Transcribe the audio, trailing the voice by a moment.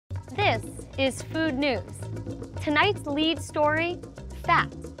This is Food News. Tonight's lead story, fat.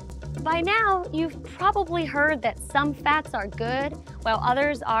 By now, you've probably heard that some fats are good, while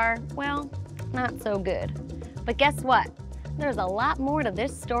others are, well, not so good. But guess what? There's a lot more to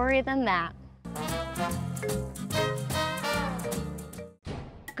this story than that.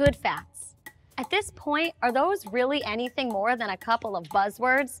 Good fats. At this point, are those really anything more than a couple of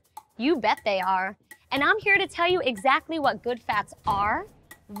buzzwords? You bet they are. And I'm here to tell you exactly what good fats are,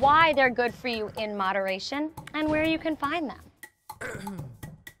 why they're good for you in moderation, and where you can find them.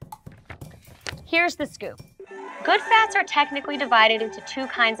 Here's the scoop. Good fats are technically divided into two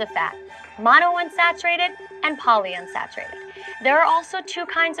kinds of fat, monounsaturated and polyunsaturated. There are also two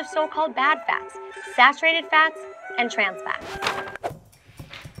kinds of so-called bad fats, saturated fats and trans fats.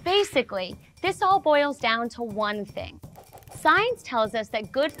 Basically, this all boils down to one thing. Science tells us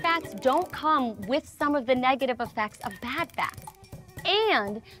that good fats don't come with some of the negative effects of bad fats.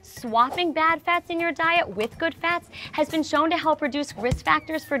 And swapping bad fats in your diet with good fats has been shown to help reduce risk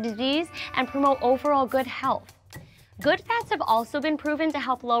factors for disease and promote overall good health. Good fats have also been proven to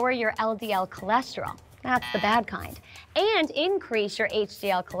help lower your LDL cholesterol, that's the bad kind, and increase your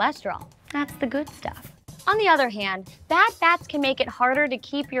HDL cholesterol, that's the good stuff. On the other hand, bad fats can make it harder to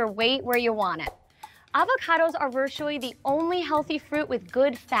keep your weight where you want it. Avocados are virtually the only healthy fruit with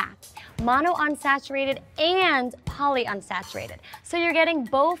good fats, monounsaturated and polyunsaturated. So you're getting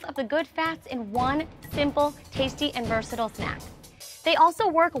both of the good fats in one simple, tasty, and versatile snack. They also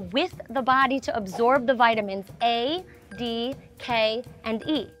work with the body to absorb the vitamins A, D, K, and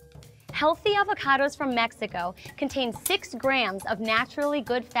E. Healthy avocados from Mexico contain 6 grams of naturally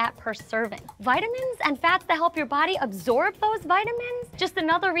good fat per serving. Vitamins and fats that help your body absorb those vitamins? Just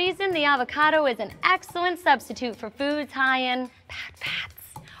another reason the avocado is an excellent substitute for foods high in bad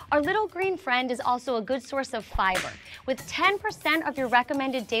fats. Our little green friend is also a good source of fiber, with 10% of your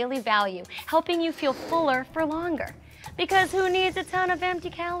recommended daily value, helping you feel fuller for longer. Because who needs a ton of empty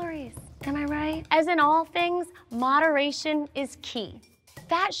calories? Am I right? As in all things, moderation is key.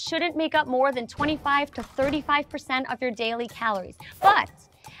 Fat shouldn't make up more than 25 to 35% of your daily calories. But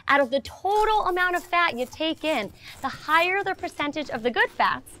out of the total amount of fat you take in, the higher the percentage of the good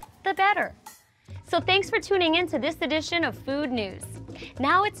fats, the better. So thanks for tuning in to this edition of Food News.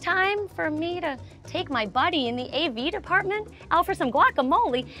 Now it's time for me to take my buddy in the AV department out for some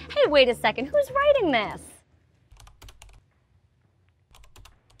guacamole. Hey, wait a second, who's writing this?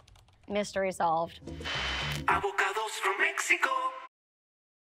 Mystery solved. Avocados from Mexico.